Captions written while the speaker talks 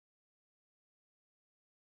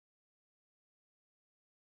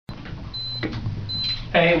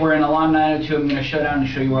Hey, we're in Alarm 902. I'm going to shut down and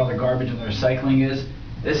show you where all the garbage and the recycling is.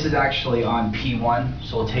 This is actually on P1,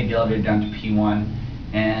 so we'll take the elevator down to P1.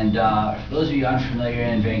 And for those of you unfamiliar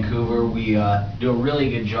in Vancouver, we do a really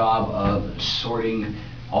good job of sorting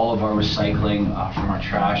all of our recycling from our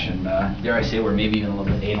trash, and dare I say, we're maybe even a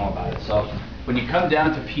little bit anal about it. So when you come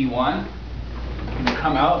down to P1, you can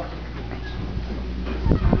come out,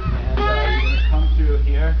 and you're going to come through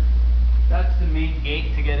here. That's the main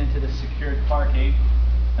gate to get into the secured parking,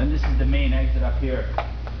 and this is the main exit up here.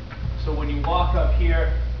 So when you walk up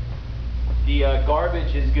here, the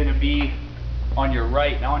garbage is going to be on your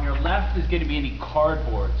right. Now on your left is going to be any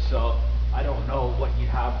cardboard. So I don't know what you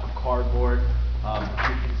have for cardboard. You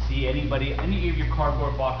can see any of your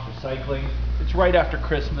cardboard box recycling. It's right after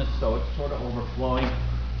Christmas, so it's sort of overflowing.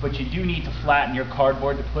 But you do need to flatten your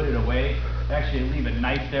cardboard to put it away. Actually, leave a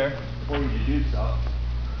knife there for you to do so.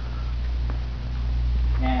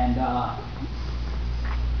 And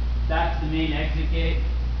that's the main exit gate.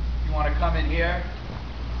 If you want to come in here,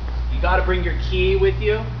 you got to bring your key with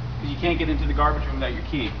you, because you can't get into the garbage room without your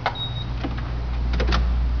key.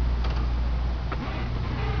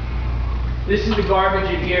 This is the garbage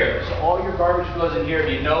in here. So all your garbage goes in here.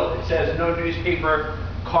 If you note, it says no newspaper,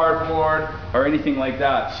 cardboard, or anything like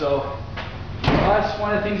that. So for us,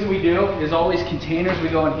 one of the things that we do is always containers. We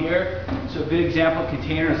go in here. So a good example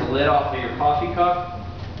container is a lid off of your coffee cup.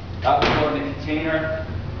 That would go in the container.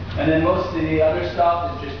 And then most of the other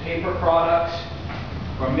stuff is just paper products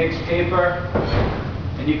or mixed paper.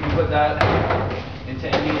 And you can put that into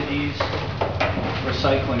any of these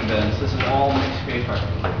recycling bins. This is all mixed paper.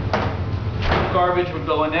 Garbage would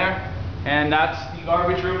go in there, and that's the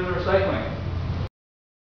garbage room and the recycling.